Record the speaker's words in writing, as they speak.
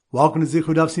Welcome to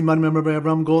Zichud Daf Siman member by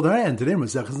Avram Goldar, and today we're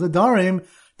Nedarim,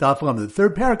 Daf Lam, the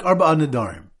third parak, Arba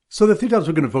Nedarim. So the three times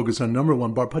we're going to focus on number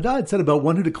one. Bar Pada had said about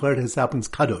one who declared his saplings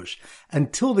kadosh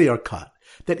until they are cut,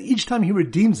 that each time he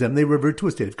redeems them, they revert to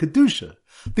a state of kedusha.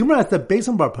 The Gemara asked that based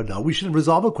on Bar Pada, we should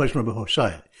resolve a question of Rabbi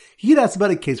Hoshaya. He had asked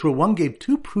about a case where one gave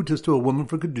 2 prutas to a woman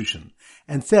for kedushin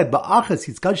and said, "Ba'achas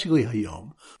hiskadshili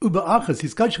hayom, u'ba'achas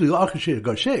hiskadshili la'achas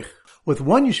garshech." With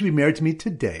one you should be married to me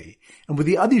today, and with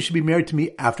the other you should be married to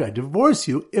me after I divorce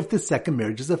you if the second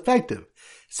marriage is effective.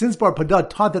 Since Bar Pada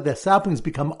taught that the saplings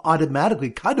become automatically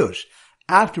kadosh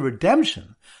after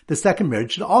redemption, the second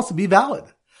marriage should also be valid.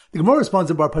 The Gemara responds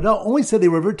that Bar Pada only said they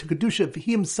revert to kedusha if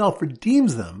he himself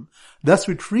redeems them, thus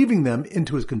retrieving them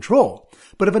into his control.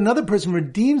 But if another person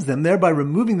redeems them, thereby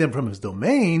removing them from his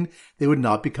domain, they would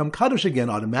not become kadosh again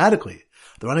automatically.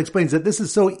 The Ran explains that this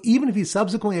is so even if he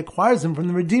subsequently acquires them from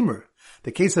the redeemer.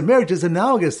 The case of marriage is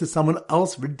analogous to someone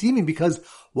else redeeming because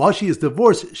while she is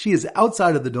divorced, she is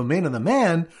outside of the domain of the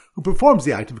man who performs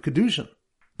the act of kedushin.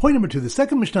 Point number 2, the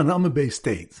second Mishnah on Amabay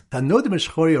states,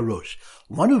 Nedarim rosh,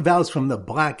 one who vows from the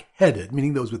black-headed,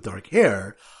 meaning those with dark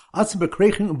hair, he's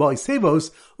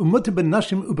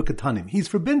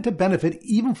forbidden to benefit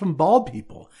even from bald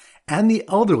people and the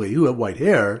elderly who have white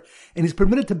hair, and he's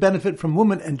permitted to benefit from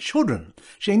women and children,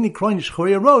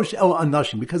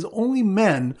 because only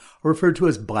men are referred to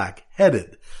as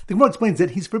black-headed. The Gemara explains that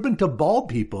he's forbidden to bald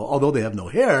people, although they have no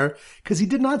hair, because he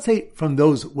did not say from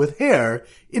those with hair,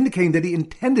 indicating that he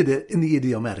intended it in the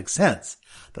idiomatic sense.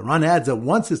 The Ran adds that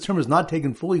once this term is not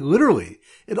taken fully literally,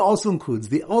 it also includes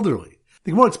the elderly. The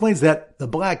Gemara explains that the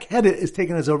black-headed is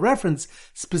taken as a reference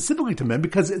specifically to men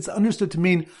because it's understood to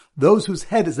mean those whose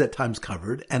head is at times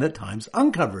covered and at times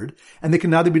uncovered, and they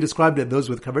can neither be described as those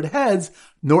with covered heads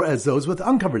nor as those with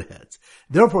uncovered heads.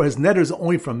 Therefore, his neder is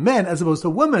only from men as opposed to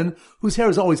women whose hair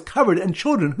is always covered and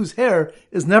children whose hair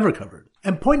is never covered.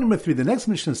 And point number 3, the next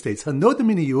Mishnah states, Hanodim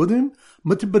min Yehudim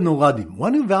mutar benoladim.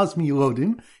 One who vows from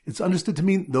Yehudim, it's understood to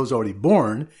mean those already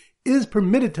born, is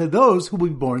permitted to those who will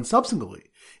be born subsequently.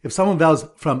 If someone vows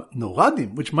from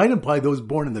Noladim, which might imply those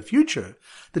born in the future,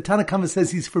 the Tanna Kama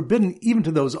says he's forbidden even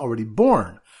to those already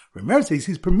born. Rameir says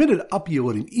he's permitted up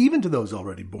Yehudim even to those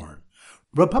already born.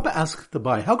 Rav Papa asks the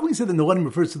Bai, how can we say that Noladim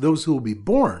refers to those who will be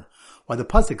born? Why the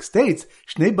pasuk states,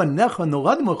 Shnei banecha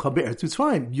noladim lecha be'eretz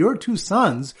Mitzrayim, your 2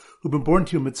 sons who've been born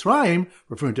to you in Mitzrayim,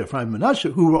 referring to Ephraim and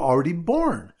Manasseh, who were already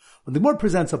born. When the Gemara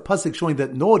presents a pasuk showing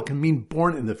that Nolad can mean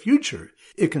born in the future,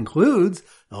 it concludes,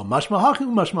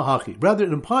 mashmahachi, rather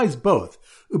it implies both.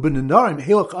 Nedarim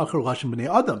helach achar lashon b'nei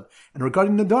adam, and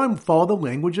regarding Nedarim, follow the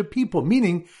language of people,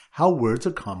 meaning how words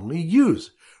are commonly used.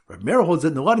 Rav Meir holds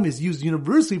that Nedarim is used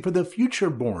universally for the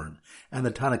future born, and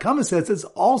the Tanna Kama says it's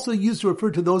also used to refer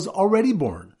to those already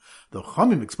born. The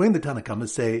Chamim explain the Tanna Kama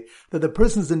say that the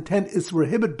person's intent is to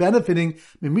prohibit benefiting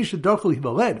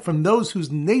from those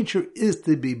whose nature is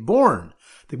to be born.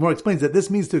 The Gemara explains that this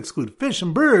means to exclude fish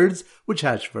and birds which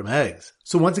hatch from eggs.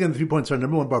 So once again, the 3 points are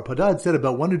number 1, Bar Pada said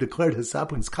about one who declared his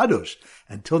saplings kadosh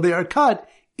until they are cut,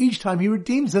 each time he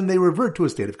redeems them, they revert to a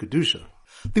state of kedusha.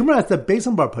 The Gemara asked that based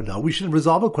on Bar Pada, we should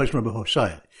resolve a question of Rabbi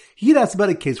Hoshaya. He had asked about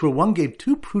a case where one gave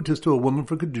 2 prutas to a woman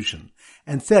for kedushin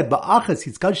and said, "Ba'achas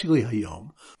hiskadshili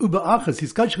hayom, u'ba'achas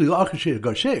hiskadshili la'achas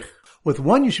garshech." With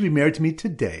one you should be married to me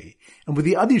today, and with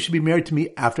the other you should be married to me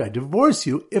after I divorce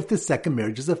you if the second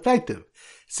marriage is effective.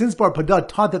 Since Bar Pada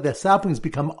taught that the saplings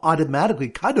become automatically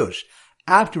kadosh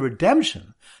after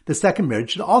redemption, the second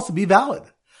marriage should also be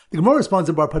valid. The Gemara responds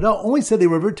that Bar Pada only said they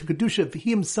revert to kedusha if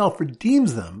he himself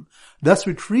redeems them, thus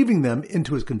retrieving them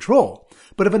into his control.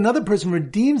 But if another person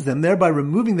redeems them, thereby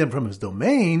removing them from his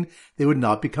domain, they would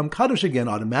not become kadosh again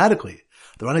automatically.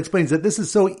 The Ran explains that this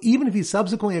is so even if he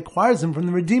subsequently acquires them from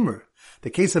the redeemer. The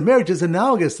case of marriage is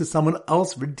analogous to someone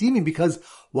else redeeming because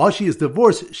while she is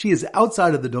divorced, she is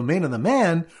outside of the domain of the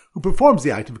man who performs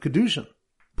the act of kedushin.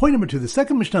 Point number 2, the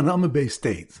second Mishnah on Amabay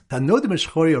states,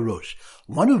 Nedarim rosh,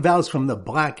 one who vows from the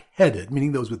black-headed,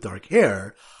 meaning those with dark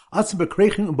hair, he's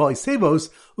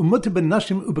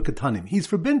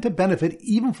forbidden to benefit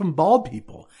even from bald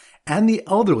people and the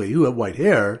elderly who have white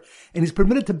hair, and he's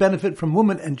permitted to benefit from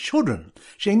women and children,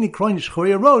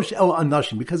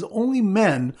 because only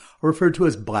men are referred to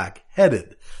as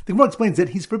black-headed. The Gemara explains that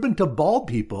he's forbidden to bald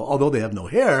people, although they have no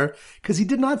hair, because he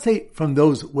did not say from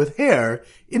those with hair,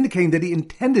 indicating that he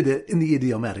intended it in the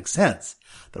idiomatic sense.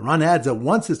 The Ran adds that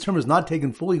once this term is not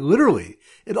taken fully literally,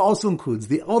 it also includes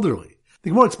the elderly. The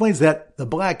Gemara explains that the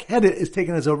black-headed is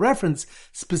taken as a reference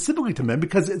specifically to men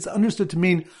because it's understood to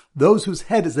mean those whose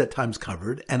head is at times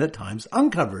covered and at times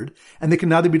uncovered, and they can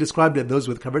neither be described as those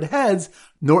with covered heads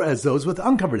nor as those with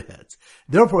uncovered heads.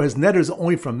 Therefore, his neder is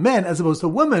only from men as opposed to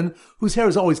women whose hair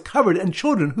is always covered and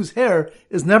children whose hair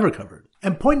is never covered.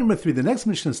 And point number 3, the next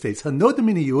Mishnah states, Hanodim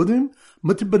min Yehudim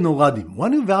mutar b'noladim.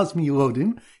 One who vows from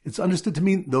Yehudim, it's understood to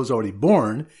mean those already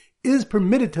born, is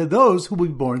permitted to those who will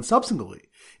be born subsequently.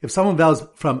 If someone vows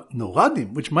from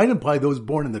Noladim, which might imply those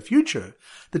born in the future,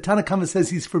 the Tanna Kama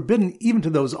says he's forbidden even to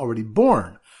those already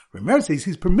born. Rameir says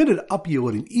he's permitted up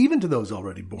Yehudim even to those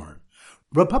already born.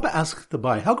 Rav Papa asks the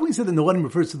Bai, how can we say that Noladim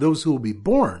refers to those who will be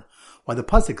born? Why the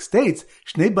pasuk states,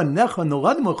 Shnei banecha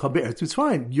noladim lecha be'eretz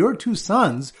Mitzrayim, your 2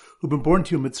 sons who've been born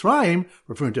to you in Mitzrayim,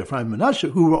 referring to Ephraim and Manasseh,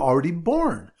 who were already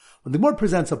born. When the Gemara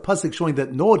presents a pasuk showing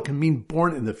that Nolad can mean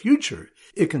born in the future,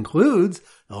 it concludes,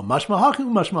 El mashmahachi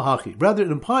umashmahachi. Rather,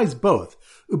 it implies both.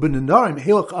 Uben Nedarim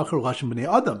heilach achar lashon b'nei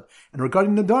adam. And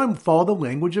regarding Nedarim, follow the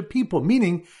language of people,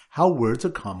 meaning how words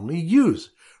are commonly used.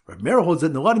 Rav Meir holds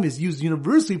that Noladim is used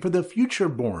universally for the future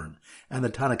born, and the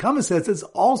Tanna Kama says it's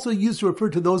also used to refer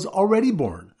to those already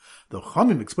born. The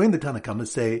Chamim explain the Tanna Kama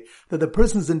say that the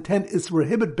person's intent is to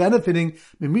prohibit benefiting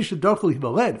mimisha darkul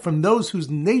hibaled, from those whose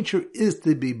nature is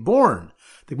to be born.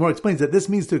 The Gemara explains that this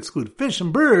means to exclude fish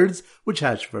and birds which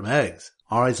hatch from eggs.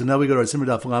 Alright, so now we go to our Simmer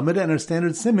Daf Lamed, and our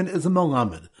standard Simon is a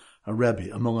Melamed. A Rebbe,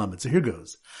 a Melamed. So here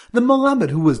goes. The Melamed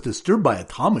who was disturbed by a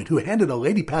Talmud who handed a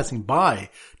lady passing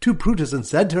by 2 prutas and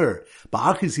said to her,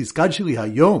 Ba'achis hiskadshili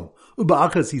hayom,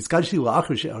 uba'achas hiskadshili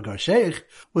la'achar she'agar sheikh,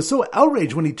 was so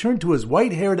outraged when he turned to his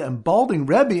white-haired and balding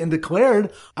Rebbe and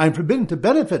declared, I am forbidden to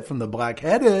benefit from the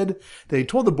black-headed, that he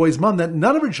told the boy's mom that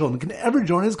none of her children can ever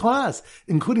join his class,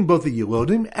 including both the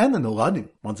Yelodim and the Noladim.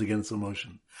 Once again, slow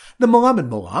motion. The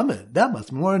Melamed, that must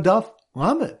be more in Daf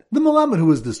Lamed. The Melamed who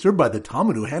was disturbed by the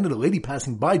Talmud who handed a lady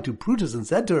passing by 2 prutas and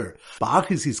said to her,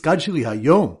 Ba'achis hiskadshili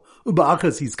hayom,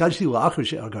 uba'achas hiskadshili la'achar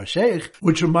she'agar sheikh,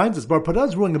 which reminds us Bar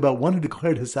Padah's ruling about one who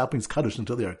declared his saplings kaddish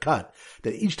until they are cut,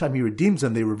 that each time he redeems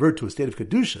them they revert to a state of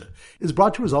kedusha, is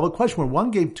brought to resolve a question where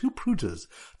one gave 2 prutas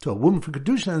to a woman for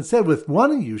kedusha and said, with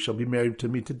one of you shall be married to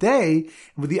me today,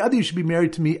 and with the other you shall be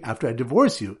married to me after I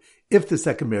divorce you, if the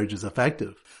second marriage is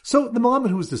effective. So the Melamed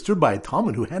who was disturbed by a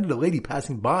Talmud who handed a lady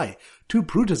passing by 2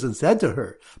 prutas and said to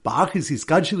her, Ba'achis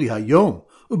hiskadshili hayom,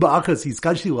 uba'achas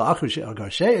hiskadshili la'achar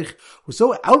she'agar sheikh, was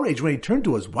so outraged when he turned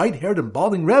to his white-haired and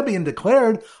balding Rebbe and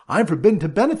declared, I am forbidden to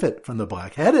benefit from the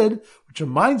black-headed, which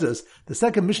reminds us, the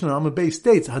second Mishnah on Amud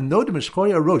states, Hanodim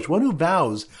eshchoya rosh, one who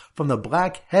vows from the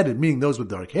black-headed, meaning those with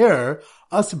dark hair,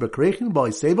 he's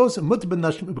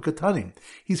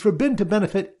forbidden to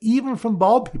benefit even from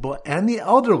bald people and the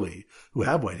elderly who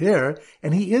have white hair,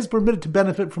 and he is permitted to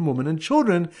benefit from women and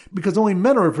children because only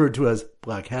men are referred to as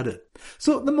black-headed.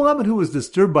 So the Melamed who was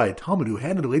disturbed by a Talmud who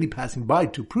handed a lady passing by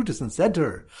 2 prutas and said to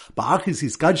her, Ba'achis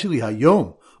hiskadshili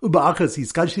hayom, uba'achas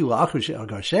hiskadshili la'achar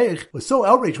she'agar sheikh, was so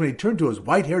outraged when he turned to his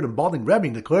white-haired and balding Rebbe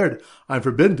and declared, I am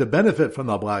forbidden to benefit from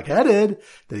the black-headed,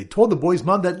 that he told the boy's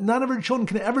mom that none of her children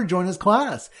can ever join his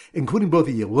class, including both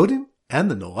the Yelodim and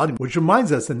the Noladim, which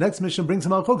reminds us the next mission brings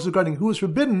some halachos regarding who is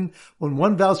forbidden when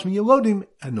one vows from Yelodim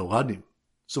and Noladim.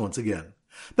 So once again,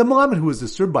 the Melamed who was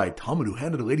disturbed by a Talmud who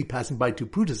handed a lady passing by 2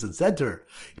 prutas and said to her,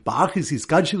 Ba'achis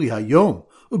hiskadshili hayom,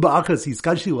 uba'achas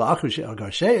hiskadshili la'achar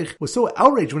she'agar sheikh, was so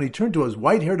outraged when he turned to his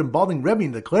white-haired and balding Rebbe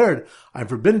and declared, I am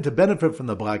forbidden to benefit from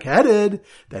the black-headed,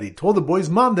 that he told the boy's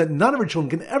mom that none of her children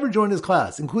can ever join his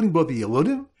class, including both the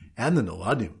Yelodim and the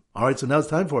Noladim. Alright, so now it's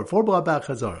time for a 4-block back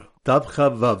Chazara. Dav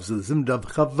Chavav. So the Sim Dav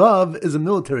Chavav is a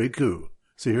military coup.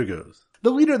 So here goes. The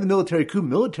leader of the military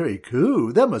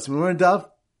coup, that must be more in Dav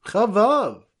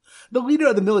Chavav. The leader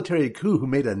of the military coup who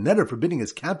made a neder forbidding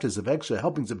his captives of extra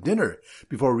helpings of dinner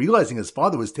before realizing his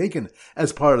father was taken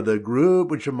as part of the group,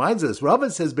 which reminds us,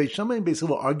 Rava says Beis Shammai and Beis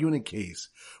Hillel argue in a case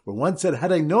where one said,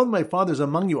 had I known my father's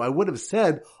among you, I would have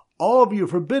said, all of you are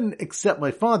forbidden except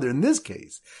my father. In this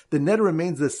case, the neder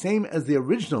remains the same as the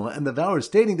original, and the vower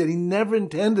stating that he never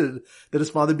intended that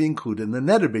his father be included in the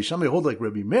neder. Beis Shammai hold like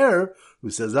Rabbi Meir, who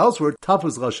says elsewhere,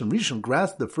 Tafuz Lashon Rishon,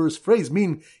 grasp the first phrase,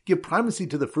 mean give primacy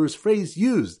to the first phrase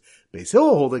used. Beis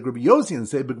Hillel hold like Rabbi Yossi and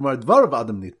say, B'gmar Dvarav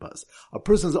Adam Nitpas. A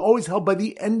person is always held by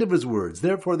the end of his words.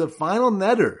 Therefore, the final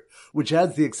neder, which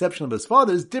adds the exception of his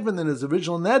father, is different than his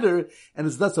original neder, and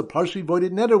is thus a partially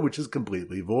voided neder, which is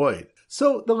completely void.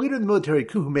 So, the leader of the military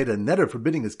coup who made a neder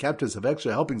forbidding his captives of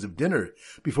extra helpings of dinner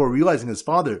before realizing his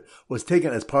father was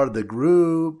taken as part of the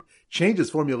group, changed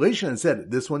his formulation and said,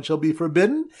 this one shall be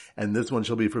forbidden, and this one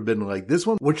shall be forbidden like this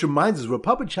one, which reminds us,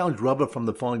 Rapapa challenged Rava from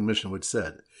the following mission, which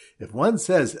said, if one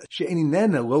says, She'eni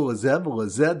nena lo lazeh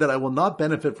v'lazeh, that I will not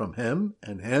benefit from him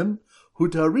and him,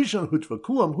 huta harishon hutra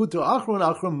kulam, huta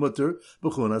achron mutter,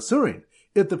 v'chun asurin.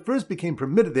 If the first became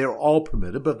permitted, they are all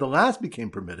permitted, but if the last became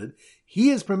permitted, he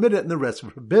is permitted and the rest are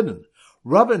forbidden.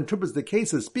 Rava interprets the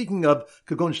case as speaking of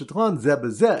kagon shetlan zeh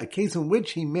b'zeh, a case in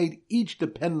which he made each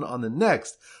dependent on the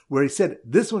next, where he said,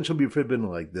 this one shall be forbidden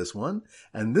like this one,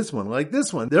 and this one like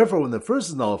this one. Therefore, when the first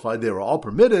is nullified, they are all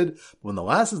permitted, but when the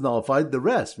last is nullified, the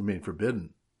rest remain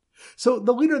forbidden. So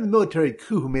the leader of the military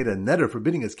coup who made a neder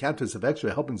forbidding his captives of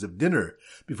extra helpings of dinner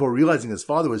before realizing his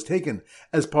father was taken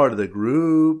as part of the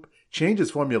group, changed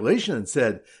his formulation and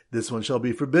said, this one shall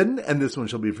be forbidden, and this one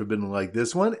shall be forbidden like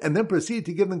this one, and then proceeded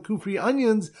to give them kufri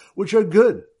onions, which are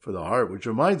good for the heart, which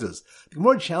reminds us, the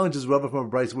Gemara challenges Rava from a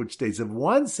brisa which states, if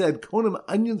one said, konim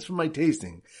onions for my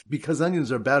tasting, because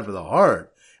onions are bad for the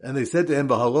heart, and they said to him,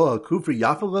 Bahalo ha-kufri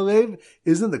yafa lelev,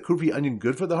 isn't the kufri onion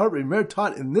good for the heart? Remer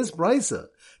taught in this brisa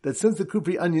that since the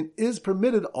kufri onion is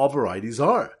permitted, all varieties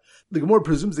are. The Gemara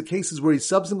presumes the cases where he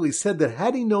subsequently said that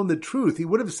had he known the truth, he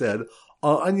would have said,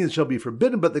 all onions shall be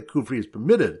forbidden, but the kufri is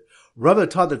permitted. Rava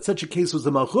taught that such a case was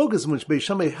the malchokas in which Beis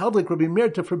Shammai held like Rabbi Meir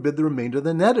to forbid the remainder of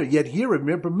the neder, yet here Rabbi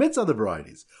Meir permits other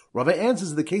varieties. Rava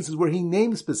answers the cases where he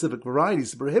named specific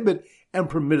varieties to prohibit and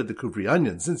permitted the kufri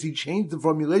onion. Since he changed the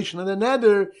formulation of the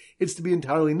neder, it's to be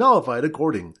entirely nullified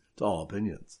according to all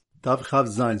opinions. Daf Chav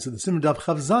Zayin. So the Simmer Daf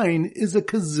Chav Zayin is a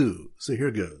kazoo. So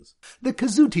here goes. The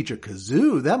kazoo teacher,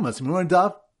 kazoo, that must be more in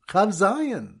Daf Chav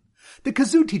Zayin. The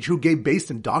kazoo teacher who gave based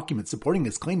in documents supporting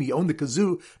his claim he owned the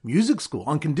kazoo music school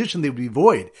on condition they would be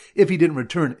void if he didn't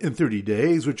return in 30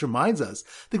 days, which reminds us,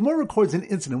 the Gemara records an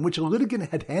incident in which a litigant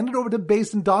had handed over to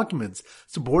based in documents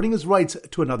supporting his rights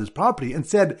to another's property and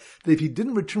said that if he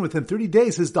didn't return within 30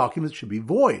 days, his documents should be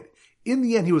void. In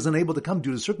the end, he was unable to come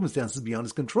due to circumstances beyond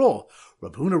his control.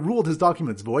 Rav Huna ruled his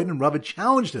documents void, and Rava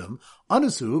challenged him,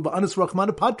 Anusu v'anus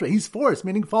rachmana patra, he's forced,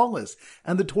 meaning faultless.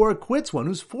 And the Torah quits one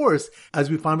who's forced, as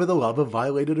we find by the lava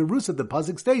violated a rusa. The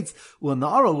pasuk states,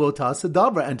 L'na'ara lo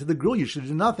ta'asadavra, and to the girl you should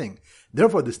do nothing.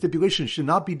 Therefore, the stipulation should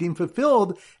not be deemed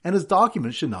fulfilled, and his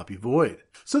documents should not be void.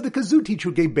 So the kazoo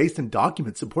teacher gave based in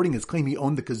documents supporting his claim he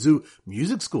owned the kazoo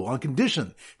music school on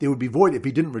condition they would be void if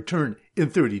he didn't return in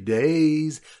 30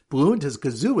 days, blew into his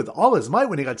kazoo with all his might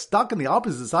when he got stuck on the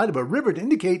opposite side of a river to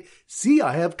indicate, see,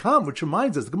 I have come, which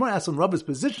reminds us, the Gemara asks on Rava's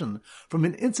position from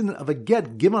an incident of a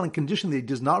get given on condition that he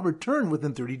does not return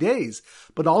within 30 days,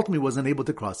 but ultimately was unable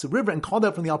to cross the river and called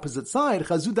out from the opposite side,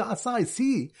 Chazud asai,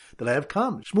 see that I have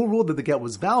come. Shmuel ruled that the get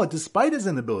was valid despite his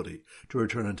inability to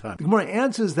return in time. The Gemara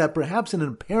answers that perhaps an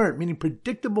apparent, meaning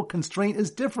predictable constraint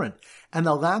is different, and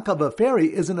the lack of a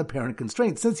ferry is an apparent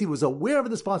constraint. Since he was aware of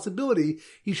this possibility,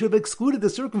 he should have excluded the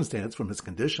circumstance from his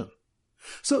condition.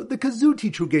 So the kazoo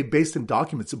teacher who gave based in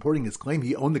documents supporting his claim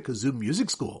he owned the kazoo music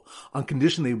school on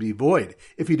condition they would be void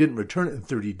if he didn't return in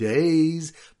 30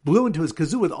 days, blew into his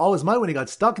kazoo with all his might when he got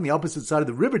stuck on the opposite side of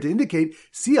the river to indicate,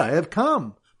 see, I have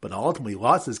come. But ultimately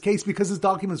lost his case because his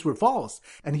documents were false,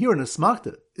 and here an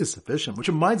asmachta is sufficient, which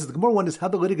reminds us the Gemara wonders how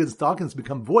the litigant's documents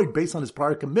become void based on his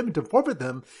prior commitment to forfeit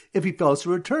them if he fails to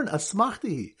return.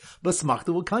 Asmachtahi. But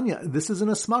asmachta will kanya. This is an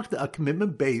asmachta, a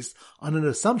commitment based on an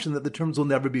assumption that the terms will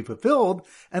never be fulfilled,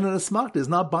 and an asmachta is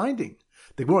not binding.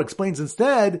 The Gemara explains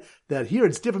instead that here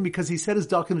it's different because he said his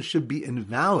documents should be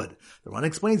invalid. The Ran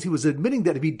explains he was admitting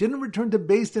that if he didn't return to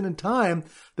Beis Din in time,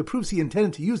 the proofs he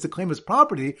intended to use to claim his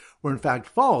property were in fact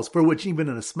false, for which even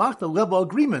an asmachta level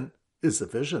agreement is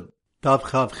sufficient. Dav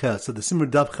Chav Ches. So the Simmer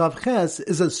Dav Chav Ches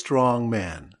is a strong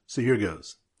man. So here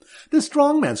goes. The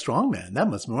strong man, that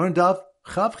must be more in Dav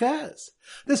Chav Ches.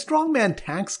 The strongman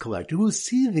tax collector who was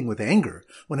seething with anger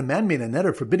when a man made a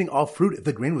neder forbidding all fruit if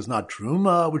the grain was not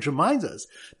truma, which reminds us,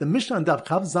 the Mishnah on Daf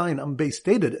Chav Zayin Beis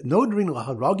stated, Nedarim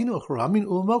laharagin u'charamin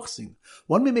u'mochsin.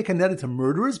 One may make a neder to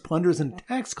murderers, plunderers, and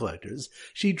tax collectors.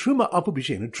 She truma apu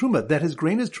b'shein truma, that his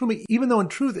grain is truma, even though in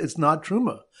truth it's not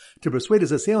truma. To persuade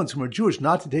his assailants who are Jewish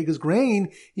not to take his grain,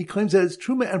 he claims that it's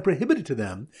truma and prohibited to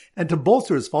them. And to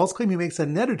bolster his false claim, he makes a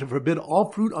neder to forbid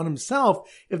all fruit on himself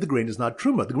if the grain is not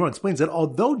truma. The Gemara explains that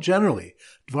although generally,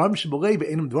 words of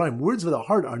the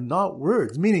heart are not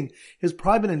words, meaning his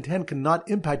private intent cannot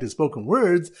impact his spoken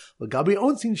words,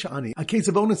 a case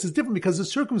of onus is different because the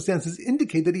circumstances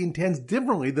indicate that he intends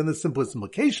differently than the simplest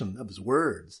implication of his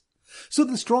words. So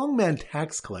the strongman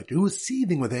tax collector who was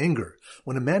seething with anger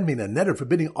when a man made a neder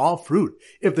forbidding all fruit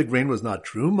if the grain was not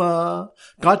truma,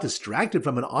 got distracted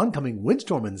from an oncoming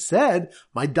windstorm and said,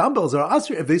 my dumbbells are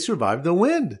usher if they survive the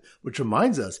wind. Which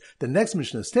reminds us, the next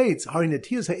Mishnah states,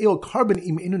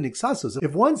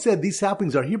 if one said these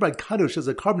saplings are hereby kadosh as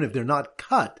a carbon if they're not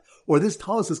cut, or this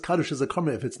talus is kadosh as a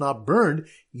carbon if it's not burned,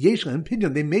 yesh and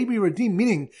pidyon, they may be redeemed,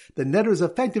 meaning the neder is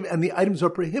effective and the items are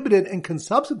prohibited and can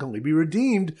subsequently be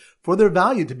redeemed for their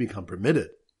value to become permitted.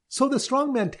 So the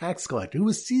strongman tax collector who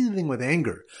was seething with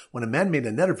anger when a man made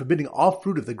a neder forbidding all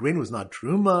fruit if the grain was not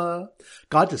truma,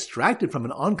 got distracted from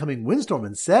an oncoming windstorm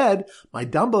and said, my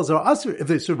dumbbells are usher if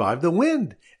they survive the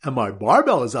wind, and my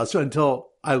barbell is usher until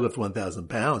I lift 1,000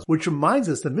 pounds. Which reminds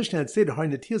us the Mishnah had stated,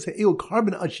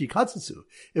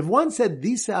 if one said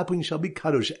these saplings shall be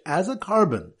kadosh as a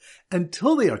carbon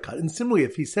until they are cut, and similarly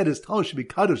if he said his talus should be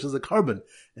kadosh as a carbon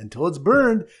until it's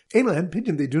burned,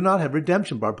 they do not have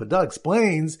redemption. Bar Pada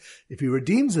explains, if he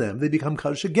redeems them, they become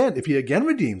kadosh again. If he again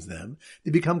redeems them,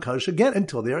 they become kadosh again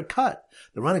until they are cut.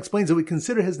 The Ran explains that we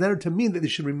consider his neder to mean that they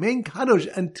should remain kadosh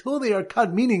until they are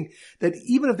cut, meaning that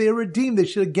even if they are redeemed, they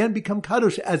should again become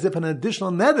kadosh as if an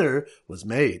additional neder was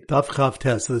made. Daf Chav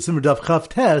Tes. So the Simmer Daf Chav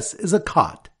Tes is a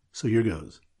cot. So here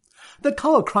goes. The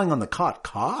kala crying on the cot.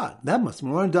 That must be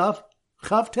more in Daf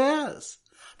Chav Tes.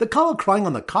 The kala crying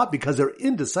on the cot because their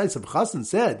indecisive chassan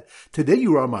said, today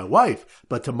you are my wife,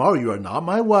 but tomorrow you are not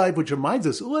my wife, which reminds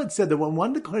us, Ula had said that when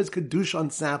one declares kedusha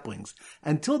on saplings,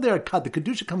 until they are cut, the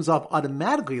kedusha comes off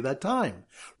automatically at that time.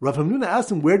 Rav Hamnuna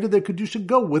asked him, where did their kedusha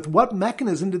go? With what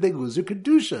mechanism did they lose their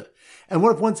kedusha? And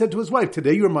what if one said to his wife,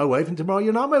 today you are my wife and tomorrow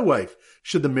you're not my wife?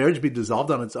 Should the marriage be dissolved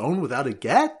on its own without a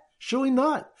get? Surely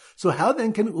not. So how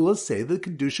then can Ula say that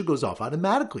kedusha goes off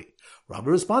automatically? Rabbi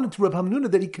responded to Rav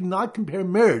Hamnuna that he cannot compare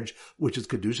marriage, which is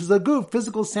kedusha's aguf,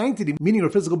 physical sanctity, meaning her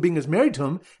physical being is married to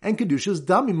him, and kedusha's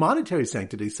dami, monetary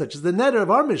sanctity, such as the neder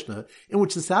of our Mishnah, in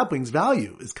which the sapling's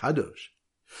value is kadosh.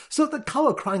 So the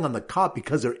kala crying on the cot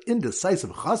because their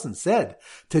indecisive chassan said,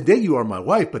 today you are my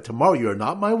wife, but tomorrow you are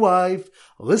not my wife.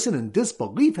 Listen in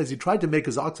disbelief as he tried to make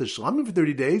his ox a shlamim for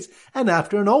 30 days, and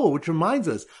after an olah, which reminds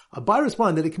us, Abai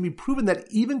responded that it can be proven that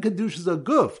even kedusha's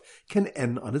aguf can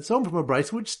end on its own from a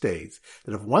brisa which states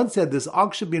that if one said this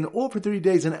ox should be an olah for 30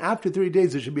 days, and after 30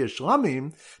 days there should be a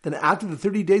shlamim, then after the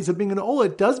 30 days of being an olah,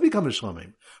 it does become a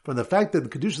shlamim. From the fact that the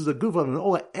kedusha's aguf of an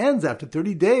olah ends after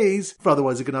 30 days, for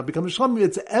otherwise it cannot become a shlamim,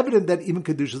 it's evident that even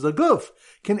kedusha's aguf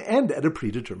can end at a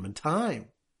predetermined time.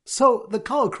 So the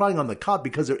kala crying on the cot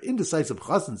because their indecisive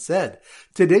chassan said,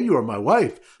 today you are my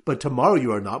wife, but tomorrow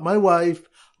you are not my wife.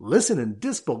 Listen in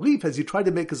disbelief as he tried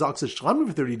to make his ox a shlamim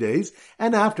for 30 days,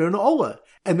 and after an olah,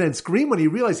 and then scream when he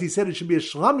realized he said it should be a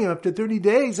shlamim after 30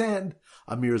 days, and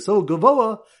Amir Sol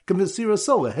Gavoa, Kamisira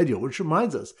Sola Hedyo, which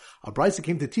reminds us, a brisa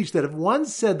came to teach that if one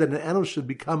said that an animal should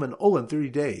become an olah in 30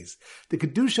 days, the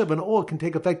kedusha of an olah can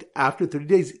take effect after 30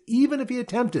 days, even if he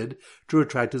attempted to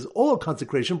retract his olah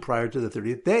consecration prior to the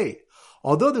 30th day.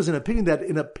 Although there's an opinion that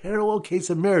in a parallel case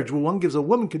of marriage where one gives a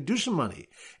woman kedusha money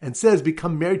and says,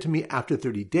 become married to me after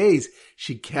 30 days,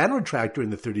 she can retract during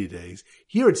the 30 days.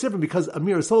 Here it's different because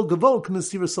Amir Sol Gavol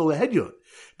Kamisira Sol Hedyot,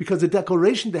 because the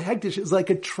declaration to Hektish is like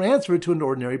a transfer to an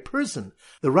ordinary person.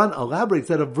 The Ran elaborates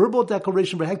that a verbal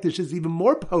declaration for Hektish is even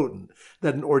more potent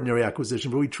than an ordinary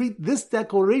acquisition, for we treat this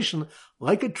declaration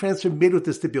like a transfer made with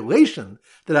the stipulation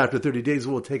that after 30 days it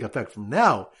will take effect from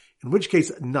now, in which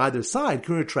case neither side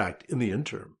can retract in the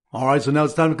interim. Alright, so now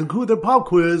it's time to conclude their pop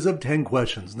quiz of 10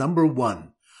 questions. Number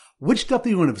 1. Which daf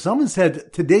do you want? If someone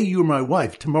said, today you are my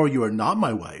wife, tomorrow you are not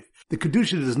my wife, the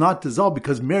kedusha does not dissolve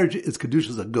because marriage is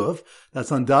kedusha's aguf.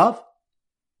 That's on daf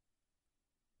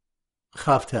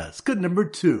Chav Tes. Good. Number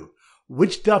 2.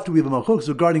 Which daf do we have a machlokas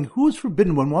regarding who is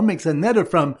forbidden when one makes a neder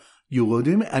from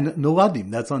Yulodim and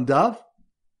Noladim? That's on daf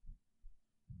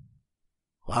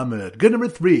Lamed. Good. Number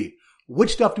 3.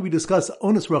 Which daf do we discuss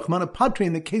onus rachmana patre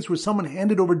in the case where someone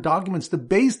handed over documents to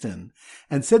Beis Din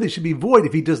and said they should be void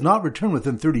if he does not return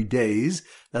within 30 days?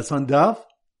 That's on daf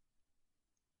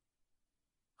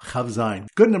Chav Zayin.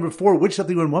 Good. Number 4. Which daf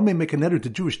do when one may make a neder to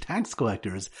Jewish tax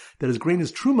collectors that his grain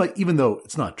is truma even though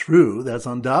it's not true? That's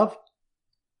on daf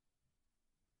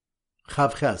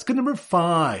Chav Ches. Good. Number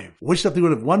 5. Which daf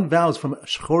do if one vows from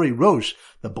Shchori Rosh,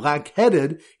 the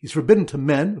black-headed, he's forbidden to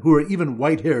men who are even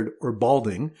white-haired or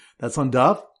balding? That's on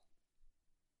daf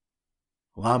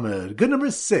Lamed. Good. Number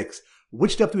 6.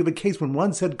 Which daf do we have a case when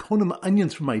one said, konam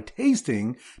onions for my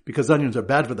tasting, because onions are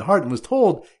bad for the heart, and was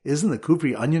told, isn't the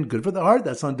kufri onion good for the heart?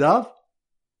 That's on daf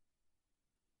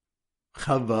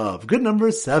Chavav. Good.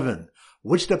 Number 7.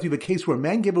 Which stuff do you have a case where a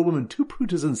man gave a woman 2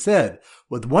 prutas and said,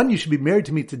 with one you should be married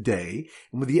to me today,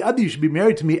 and with the other you should be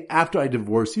married to me after I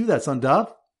divorce you? That's on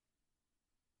Daf.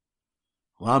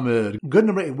 Lamed. Good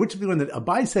number 8. Which of the one that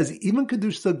Abai says even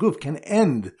Kedush Saguf can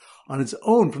end on its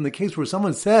own from the case where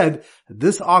someone said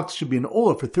this ox should be an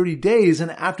Ola for 30 days and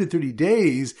after 30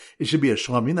 days it should be a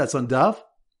Shlamim? That's on Daf.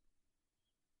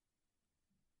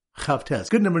 Chavtes.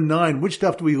 Good number 9. Which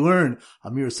Daf do we learn?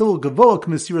 Amir Sola Gavoa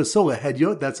K'Mesira Sola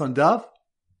Hedyot. That's on Daf.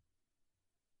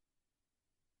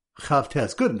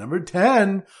 Chavtes. Good number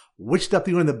 10. Which stuff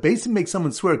do you learn? The Beis Din makes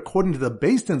someone swear according to the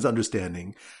Beis Din's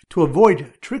understanding to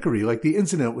avoid trickery, like the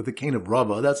incident with the cane of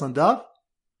Rava. That's on Daf.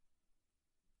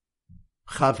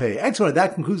 Chavhe. Excellent.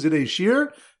 That concludes today's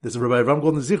shir. This is Rabbi Avram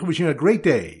Golden Zichur wishing you a great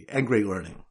day and great learning.